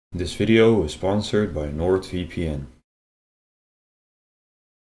This video is sponsored by NordVPN.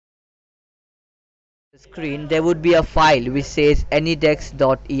 Screen there would be a file which says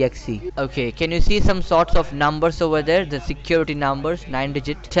anydex.exe. Okay, can you see some sorts of numbers over there, the security numbers, 9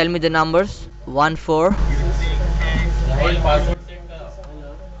 digit? Tell me the numbers. 14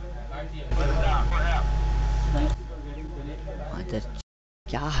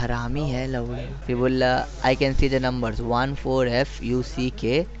 क्या हरामी है lovely फिर I can see the numbers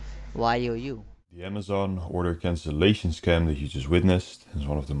 14FUCKYOU. The Amazon order cancellation scam that you just witnessed is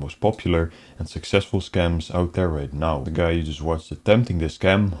one of the most popular and successful scams out there right now. The guy you just watched attempting this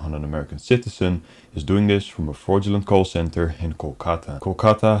scam on an American citizen is doing this from a fraudulent call center in Kolkata.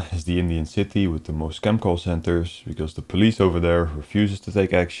 Kolkata is the Indian city with the most scam call centers because the police over there refuses to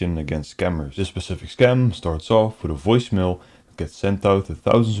take action against scammers. This specific scam starts off with a voicemail that gets sent out to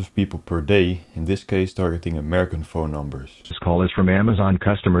thousands of people per day, in this case targeting American phone numbers. This call is from Amazon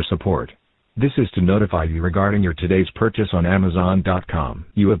customer support. This is to notify you regarding your today's purchase on Amazon.com.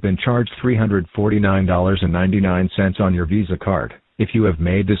 You have been charged $349.99 on your Visa card. If you have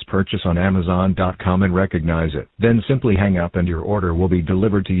made this purchase on Amazon.com and recognize it, then simply hang up and your order will be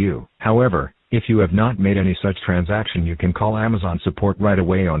delivered to you. However, if you have not made any such transaction, you can call Amazon support right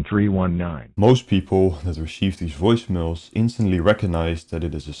away on 319. Most people that receive these voicemails instantly recognize that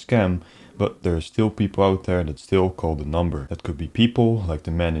it is a scam, but there are still people out there that still call the number. That could be people like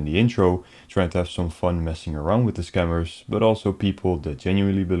the man in the intro trying to have some fun messing around with the scammers, but also people that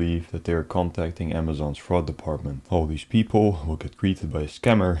genuinely believe that they are contacting Amazon's fraud department. All these people will get greeted by a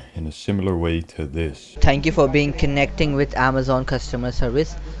scammer in a similar way to this. Thank you for connecting with Amazon customer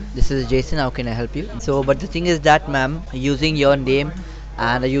service. This is Jason. How can I help you? So, but the thing is that, ma'am, using your name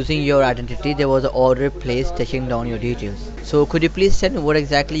and using your identity, there was an order placed taking down your details. So could you please tell me what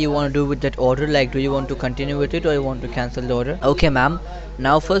exactly you want to do with that order? Like, do you want to continue with it or you want to cancel the order? Okay, ma'am.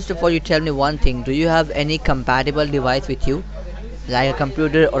 Now first of all, you tell me one thing. Do you have any compatible device with you, like a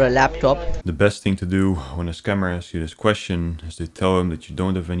computer or a laptop? The best thing to do when a scammer asks you this question is to tell him that you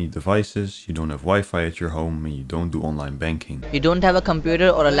don't have any devices, you don't have Wi-Fi at your home, and you don't do online banking. You don't have a computer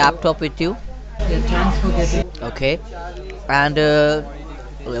or a laptop with you? Okay. And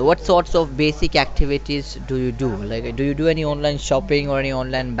what sorts of basic activities do you do? Like, do you do any online shopping or any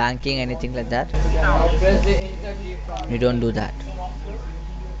online banking, anything like that? You don't do that.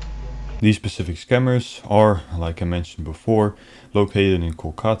 These specific scammers are, like I mentioned before, located in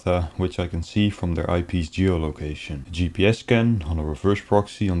Kolkata, which I can see from their IP's geolocation. A GPS scan on a reverse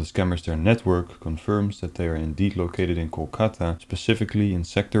proxy on the scammer's network confirms that they are indeed located in Kolkata, specifically in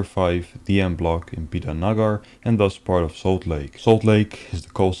Sector 5, DM block in Bidanagar, and thus part of Salt Lake. Salt Lake is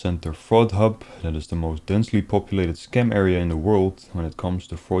the call center fraud hub that is the most densely populated scam area in the world when it comes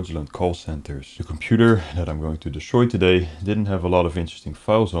to fraudulent call centers. The computer that I'm going to destroy today didn't have a lot of interesting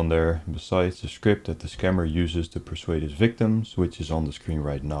files on there, besides the script that the scammer uses to persuade his victims, which is on the screen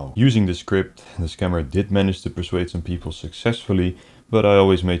right now. Using this script, the scammer did manage to persuade some people successfully, but I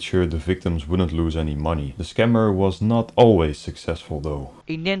always made sure the victims wouldn't lose any money. The scammer was not always successful though.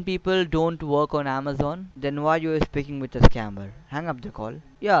 Indian people don't work on Amazon? Then why you are speaking with a scammer? Hang up the call.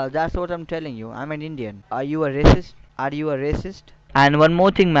 Yeah, that's what I'm telling you. I'm an Indian. Are you a racist? Are you a racist? And one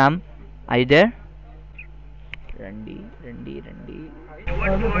more thing, ma'am. Are you there? Randy.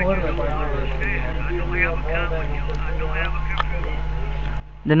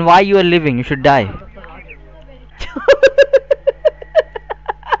 Then why you are living? You should die.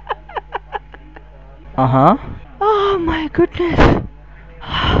 Oh my goodness.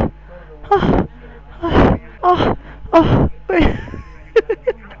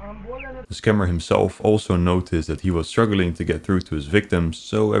 The scammer himself also noticed that he was struggling to get through to his victims,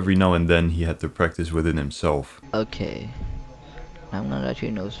 so every now and then he had to practice within himself. Okay. I'm gonna let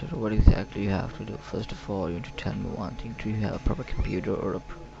you know, sir, what exactly you have to do. First of all, you need to tell me one thing. Do you have a proper computer or a...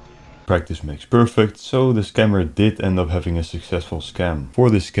 Practice makes perfect, so the scammer did end up having a successful scam. For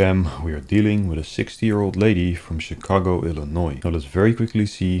this scam, we are dealing with a 60-year-old lady from Chicago, Illinois. Now let's very quickly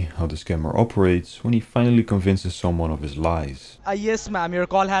see how the scammer operates when he finally convinces someone of his lies. Yes, ma'am, your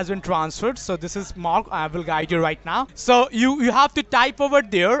call has been transferred. So this is Mark. I will guide you right now. So you have to type over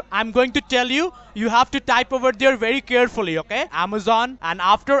there. I'm going to tell you. You have to type over there very carefully, okay? Amazon, and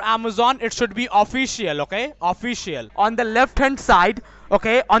after Amazon, it should be official, okay? Official. On the left-hand side,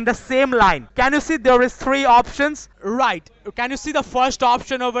 okay, on the same line. Can you see there is 3 options? Right. Can you see the first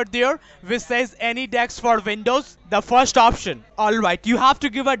option over there which says AnyDex for Windows? The first option. Alright, you have to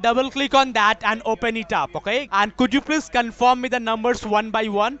give a double click on that and open it up, okay? And could you please confirm me the numbers one by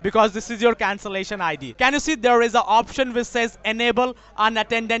one, because this is your cancellation ID. Can you see there is an option which says enable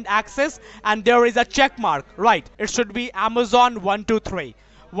unattended access, and there is a check mark, right? It should be Amazon 123.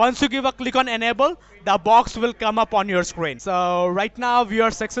 Once you give a click on enable, the box will come up on your screen. So right now we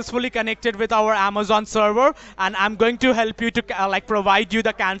are successfully connected with our Amazon server, and I'm going to help you to provide you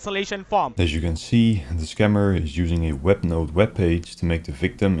the cancellation form. As you can see, the scammer is using a webnode web page to make the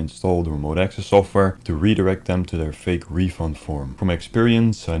victim install the remote access software to redirect them to their fake refund form. From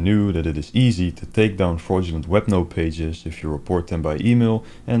experience, I knew that it is easy to take down fraudulent webnode pages if you report them by email,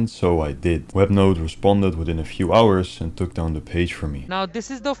 and so I did. Webnode responded within a few hours and took down the page for me. Now this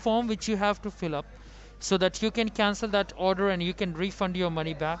is the form which you have to fill up so that you can cancel that order and you can refund your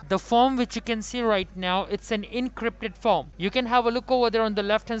money back. The form which you can see right now, it's an encrypted form. You can have a look over there on the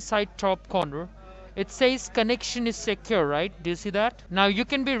left hand side top corner. It says connection is secure, right? Do you see that? Now you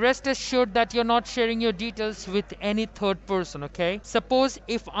can be rest assured that you're not sharing your details with any third person, okay? Suppose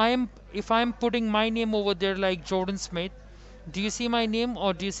if I'm putting my name over there like Jordan Smith, do you see my name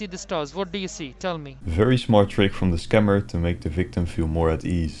or do you see the stars? What do you see? Tell me. Very smart trick from the scammer to make the victim feel more at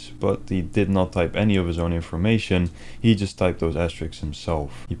ease, but he did not type any of his own information, he just typed those asterisks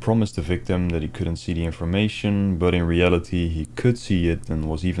himself. He promised the victim that he couldn't see the information, but in reality he could see it and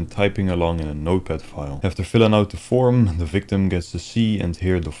was even typing along in a notepad file. After filling out the form, the victim gets to see and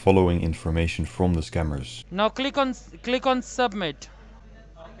hear the following information from the scammers. Now click on submit.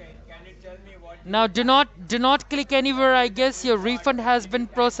 Now do not click anywhere. I guess your refund has been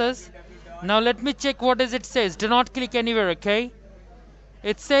processed. Now let me check what does it says. Do not click anywhere, okay?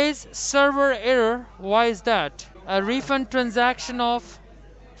 It says server error. Why is that? A refund transaction of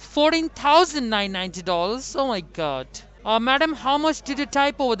 $14,990. Oh my god. Madam, how much did you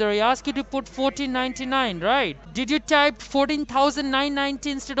type over there? I asked you to put $14.99, right? Did you type $14,990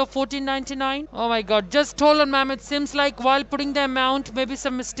 instead of $14.99? Oh my god, just hold on, ma'am. It seems like while putting the amount, maybe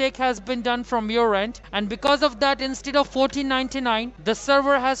some mistake has been done from your end. And because of that, instead of $14.99, the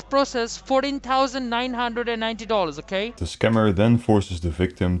server has processed $14,990, okay? The scammer then forces the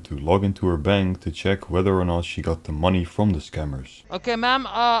victim to log into her bank to check whether or not she got the money from the scammers. Okay, ma'am,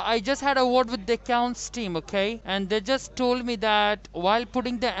 I just had a word with the accounts team, okay? And they just told me that while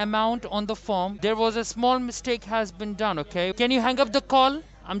putting the amount on the form, there was a small mistake has been done, okay? Can you hang up the call?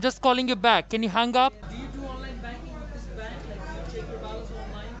 I'm just calling you back. Can you hang up? Do you do online banking with this bank? Like, do you check your balance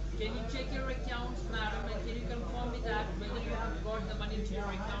online? Can you check your accounts, madam? And can you confirm me that whether you have got the money into your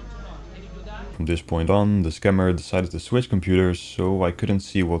account or not? Can you do that? From this point on, the scammer decided to switch computers, so I couldn't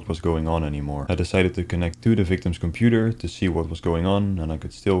see what was going on anymore. I decided to connect to the victim's computer to see what was going on, and I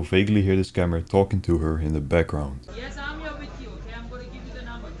could still vaguely hear the scammer talking to her in the background. Yes, I'm here with you, okay? I'm going to give you the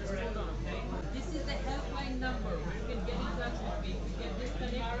number. Just hold on, okay? This is the helpline number where you can get in touch with me. You get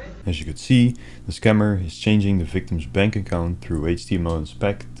disconnected. As you could see, the scammer is changing the victim's bank account through HTML and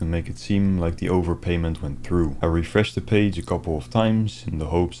spec to make it seem like the overpayment went through. I refreshed the page a couple of times in the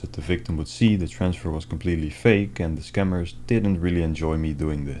hopes that the victim would see the transfer was completely fake, and the scammers didn't really enjoy me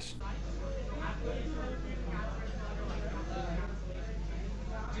doing this.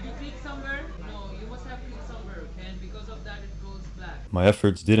 Did you click somewhere? No, you must have clicked somewhere, okay? And because of that, it goes black. My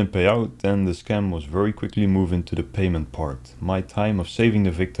efforts didn't pay out, and the scam was very quickly moving to the payment part. My time of saving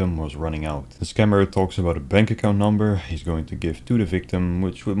the victim was running out. The scammer talks about a bank account number he's going to give to the victim,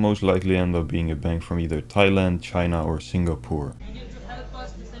 which would most likely end up being a bank from either Thailand, China or Singapore. You need to help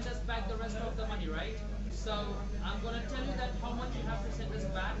us to send us back the rest of the money, right? So I'm going to tell you that how much you have to send us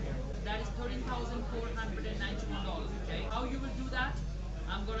back. That is $13,491, okay? How you will do that?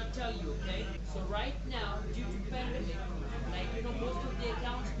 I'm going to tell you, okay? So right now, due to pandemic, like, you know, most of the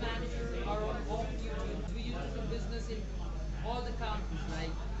accounts managers are on off duty. We used to do business in all the countries,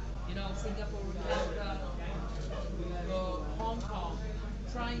 like, you know, Singapore, Canada, Hong Kong,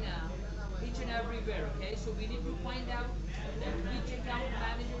 China, each and everywhere, okay? So we need to find out that which account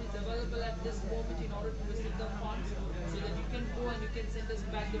manager is available at this moment in order to receive the funds, so that you can go and you can send us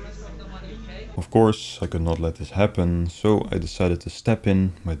back the rest of the money, okay? Of course, I could not let this happen, so I decided to step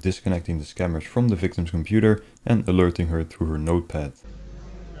in by disconnecting the scammers from the victim's computer and alerting her through her notepad.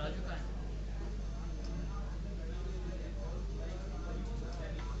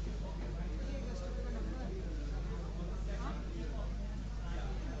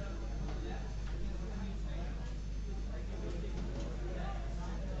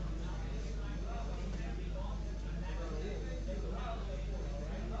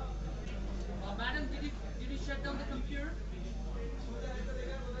 Madam, did you shut down the computer?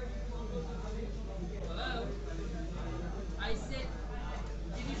 Hello? I said,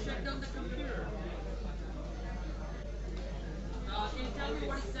 did you shut down the computer? Can you tell me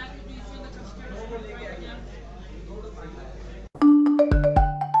what exactly do you see on the computer screen right now?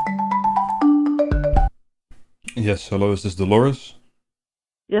 Yes, hello, is this Dolores?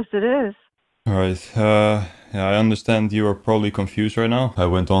 Yes, it is. Alright, Yeah, I understand you are probably confused right now. I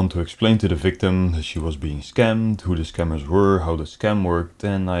went on to explain to the victim that she was being scammed, who the scammers were, how the scam worked,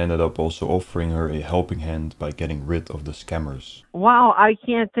 and I ended up also offering her a helping hand by getting rid of the scammers. Wow, I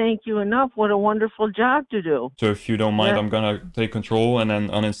can't thank you enough. What a wonderful job to do. So if you don't mind, Yeah. I'm gonna take control and then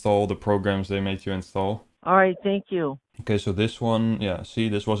uninstall the programs they made you install. All right, thank you. Okay, so this one, yeah, see,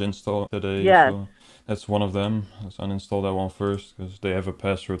 this was installed today. Yes. So that's one of them. Let's uninstall that one first because they have a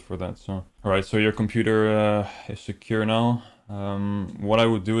password for that. So, all right, so your computer is secure now. What I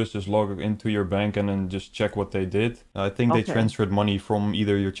would do is just log into your bank and then just check what they did. I think they Okay. transferred money from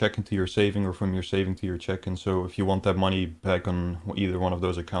either your checking to your saving or from your saving to your checking. So if you want that money back on either one of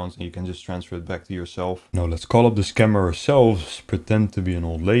those accounts, you can just transfer it back to yourself. Now let's call up the scammer ourselves, pretend to be an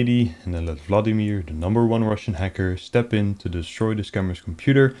old lady, and then let Vladimir, the #1 Russian hacker, step in to destroy the scammer's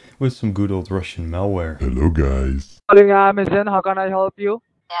computer with some good old Russian malware. Hello guys. Calling Amazon, how can I help you?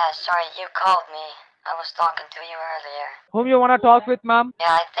 Yeah, sorry, you called me. I was talking to you earlier. Whom you wanna talk with, ma'am?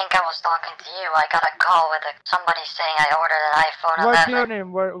 Yeah, I think I was talking to you. I got a call with somebody saying I ordered an iPhone 11. What's your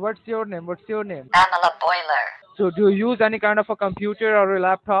name? What's your name? What's your name? Pamela Boiler. So do you use any kind of a computer or a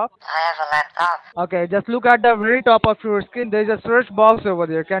laptop? I have a laptop. Okay, just look at the very top of your screen. There's a search box over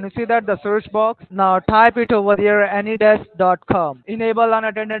there. Can you see that, the search box? Now type it over there, anydesk.com. Enable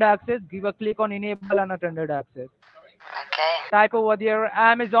unattended access. Give a click on enable unattended access. Okay. Type over there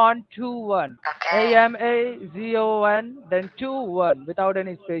Amazon 21. Okay. AMAZON, then 21 without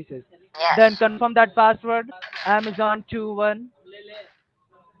any spaces. Yes. Then confirm that password, Amazon 21.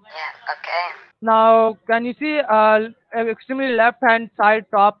 Yeah, okay. Now, can you see extremely left-hand side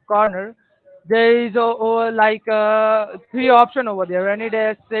top corner? There is like 3 option over there. Any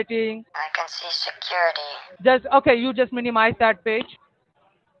desk setting. I can see security. Just okay. You just minimize that page.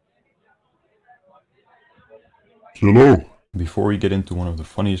 Hello. Before we get into one of the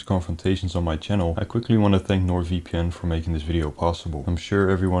funniest confrontations on my channel, I quickly want to thank NordVPN for making this video possible. I'm sure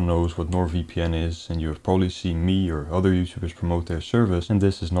everyone knows what NordVPN is, and you have probably seen me or other YouTubers promote their service, and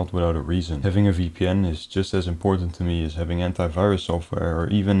this is not without a reason. Having a VPN is just as important to me as having antivirus software or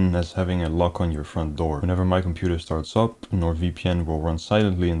even as having a lock on your front door. Whenever my computer starts up, NordVPN will run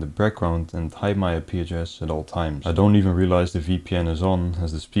silently in the background and hide my IP address at all times. I don't even realize the VPN is on,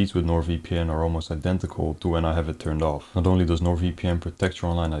 as the speeds with NordVPN are almost identical to when I have it turned off. Not only does NordVPN protect your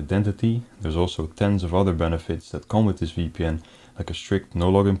online identity, there's also tons of other benefits that come with this VPN, like a strict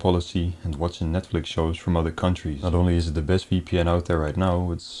no login policy and watching Netflix shows from other countries. Not only is it the best VPN out there right now,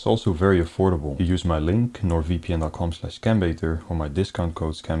 it's also very affordable. If you use my link nordvpn.com/scambaiter or my discount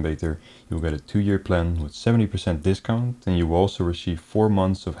code scambaiter, you'll get a 2-year plan with 70% discount, and you will also receive 4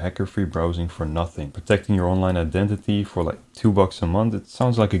 months of hacker-free browsing for nothing. Protecting your online identity for like $2 a month, it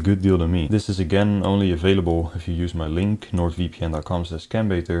sounds like a good deal to me. This is again only available if you use my link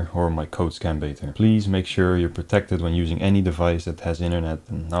nordvpn.com/scambaiter or my code scambaiter. Please make sure you're protected when using any device that has internet.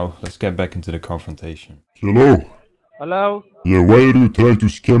 And now let's get back into the confrontation. Hello. Hello. Yeah, why are you trying to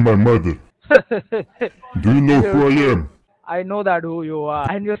scam my mother? Do you know who I am? I know that who you are,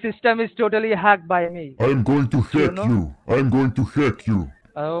 and your system is totally hacked by me. I'm going to hack you. I'm going to hack you.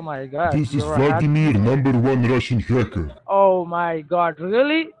 Oh my God. This is you're hacked. Vladimir, #1 Russian hacker. Oh my God,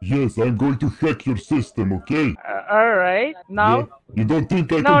 really? Yes, I'm going to hack your system, okay? All right. Now. Yeah. You don't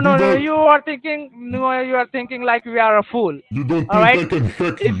think I No, can no, do no. that? You are thinking like we are a fool. You don't think All right. I can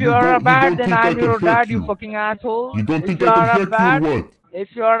hack you? If you are a don't bad, then think I I'm can your hack dad, you you fucking asshole. You don't If think you I are a can hack bad, you or what?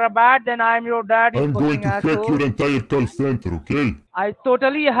 if you are a bad, then I'm your dad, you I'm fucking going to hack asshole. your entire call center, okay? I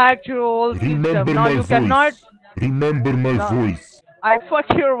totally hacked your whole Remember system. Now my you voice. cannot. Remember my No. voice. I fuck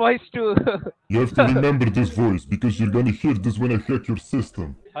your voice too. You have to remember this voice because you're gonna hear this when I hack your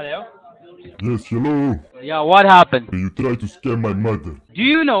system. Hello? Yes, hello. Yeah, what happened? You try to scam my mother. Do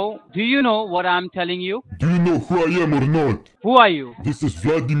you know what I'm telling you? Do you know who I am or not? Who are you? This is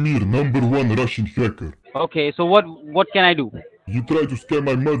Vladimir, #1 Russian hacker. Okay, so what can I do? You try to scam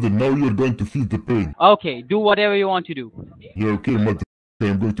my mother, now you're going to feel the pain. Okay, do whatever you want to do. Yeah, okay, mother.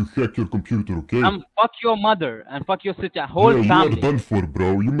 I'm going to hack your computer, okay? Fuck your mother and fuck your sister, whole yeah, family. you are done for, bro.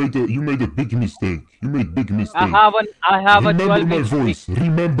 You made a big mistake. You made big mistake. I have a 12 Remember my voice.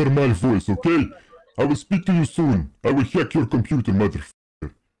 Remember my voice, okay? I will speak to you soon. I will hack your computer,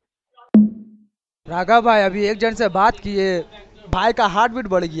 motherfucker. Raghav भाई अभी एक जन से बात किए, भाई का heart beat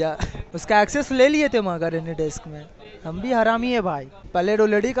बढ़ गया, उसका एक्सेस ले लिए थे मगर एनी डेस्क में। हम भी हरामी है भाई, पहले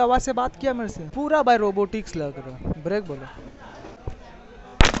लेडी का आवाज से बात किया मेरे से, पूरा भाई रोबोटिक्स लग रहा। ब्रेक बोलो।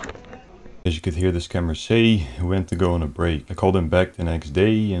 As you could hear the scammer say, he went to go on a break. I called him back the next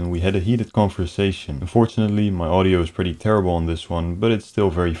day and we had a heated conversation. Unfortunately, my audio is pretty terrible on this one, but it's still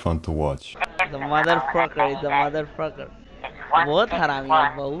very fun to watch. The motherfucker is the motherfucker. बहुत हरामी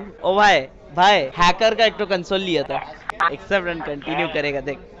है बहू। ओ भाई भाई hacker का एक तो console लिया था, एक्सेप्ट एंड कंटिन्यू करेगा,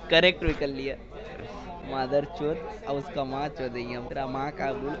 देख करेक्ट भी कर लिया। मदर चोद, अब उसका माँ चोदेगी हम, तेरा माँ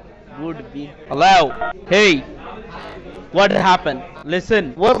का good B. Hello, hey, what happened?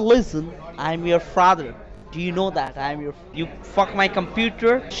 Listen, what listen? I'm your father. Do you know that I'm your? You fuck my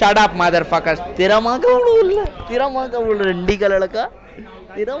computer? Shut up, motherfucker. तेरा माँ का बोल रहा है, तेरा माँ का बोल रहा है, रंडी का लड़का,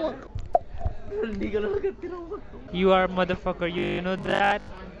 तेरा माँ का, रंडी का लड़का, तेरा माँ का। You are a motherfucker, you know that?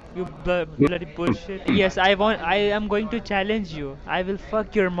 You bloody bullshit. Yes, I am going to challenge you. I will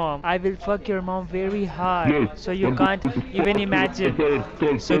fuck your mom. I will fuck your mom very hard. So you can't even imagine.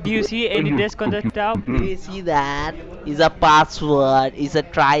 So do you see any desk on the top? Do you see that? Is a password. Is a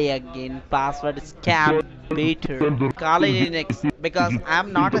try again. Password is Scambaiter. Call it next, because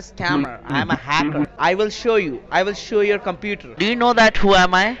I'm not a scammer. I'm a hacker. I will show you. I will show your computer. Do you know that who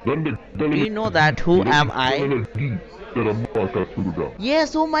am I? Do you know that who am I?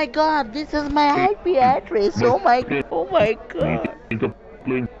 Yes, oh my god, this is my IP address. Oh my god.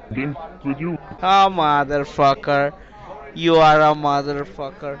 Playing games with you. Oh, motherfucker. You are a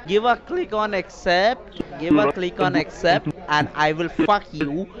motherfucker. Give a click on accept. Give a click on accept, and I will fuck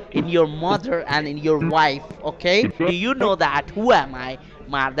you in your mother and in your wife, okay? Do you know that? Who am I?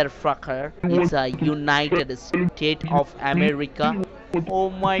 Motherfucker. It's a United States of America. Oh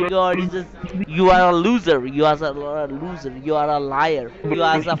my god, you are a loser. You are a loser. You are a liar. You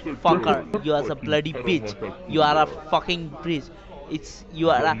are a fucker. You are a bloody bitch. You are a fucking bitch. You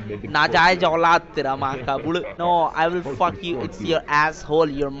are a najaiz aulad tera maa ka bud. No, I will fuck you. It's your asshole,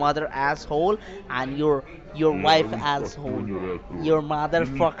 your mother asshole, and your wife asshole. Your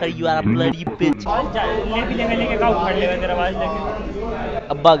motherfucker, you are a bloody bitch.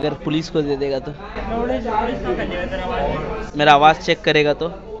 अब्बा अगर police को दे देगा तो मेरा आवाज check करेगा तो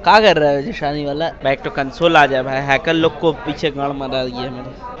क्या कर रहा है शानी वाला। बैक तो कंसोल आ जाए भाई, हैकर लोग को पीछे गाड़ मारा दिया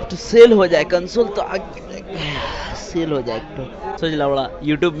मैंने, तो सेल हो जाए कंसोल, तो सेल हो जाए तो सोच लवड़ा,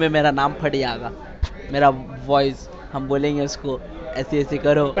 यूट्यूब में मेरा नाम फट जाएगा, मेरा वॉइस, हम बोलेंगे उसको ऐसे ऐसे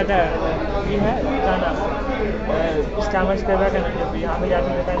करो। पता है ये है गाना स्कैमर्स पे बैठा है, जब यहाँ पे जाते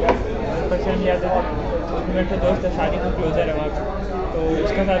हैं पर्सन याद है, मेरे तो दोस्त है, शादी को क्लोजर है वहाँ पे, तो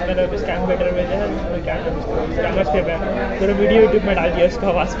उसके साथ मैंने स्कैमबेटर में जो है क्या स्कैमर्स पे बैठा, पूरा वीडियो यूट्यूब में डाल दिया उसका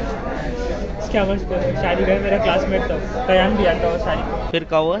आवाज़ का, स्कैमर्स पे शादी का मेरा क्लासमेट था, कयान भी आता है शादी को। फिर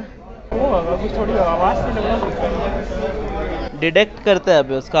क्या हुआ? वो कुछ थोड़ी आवाज़ से लगा डिटेक्ट करते हैं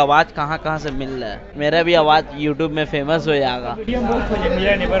अभी उसका आवाज़ कहाँ से मिल रहा है। मेरा भी आवाज़ यूट्यूब में फेमस हो जाएगा।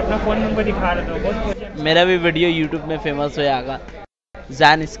 मेरा भी वीडियो यूट्यूब में फेमस हो जाएगा।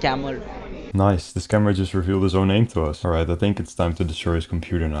 Zan scammer. Nice, the scammer just revealed his own name to us. Alright, I think it's time to destroy his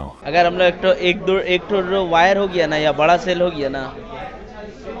computer now. अगर हम लोग एक तो वायर हो गया ना, या बड़ा सेल हो गया ना।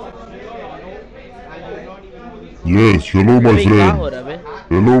 Yes, hello my friend.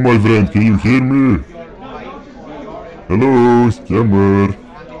 Hello my friend, can you hear me? Hello, scammer.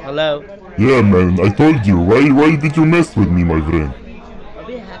 Hello. Yeah man, I told you. Why did you mess with me, my friend?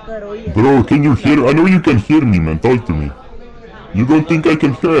 Bro, can you hear? I know you can hear me, man. Talk to me. You don't think I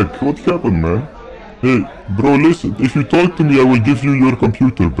can hack? What happened, man? Hey, bro, listen. If you talk to me, I will give you your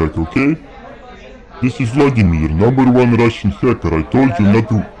computer back, okay? This is Vladimir, #1 Russian hacker. I told you not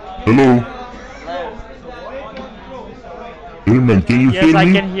to... Hello? Hey man, can you hear me? Yes, I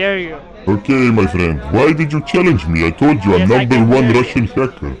can hear you. Okay, my friend. Why did you challenge me? I told you I'm #1 Russian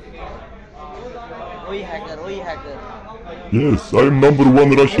hacker. Yes, I'm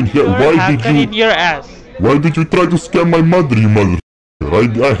 #1 Russian hacker. Why did you... in your ass. Why did you try to scam my mother, you mother...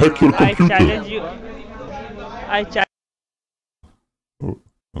 I hacked your computer. I challenge you. I challenge... Oh,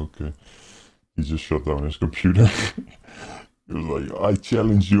 okay. He just shut down his computer. He was like, I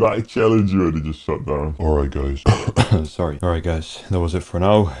challenge you, and he just shut down. Alright guys. Sorry. Alright guys, that was it for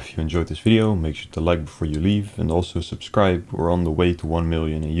now. If you enjoyed this video, make sure to like before you leave, and also subscribe. We're on the way to 1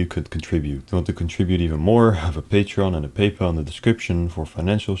 million and you could contribute. If you want to contribute even more, I have a Patreon and a PayPal in the description for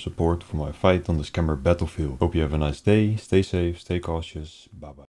financial support for my fight on the scammer battlefield. Hope you have a nice day, stay safe, stay cautious, bye bye.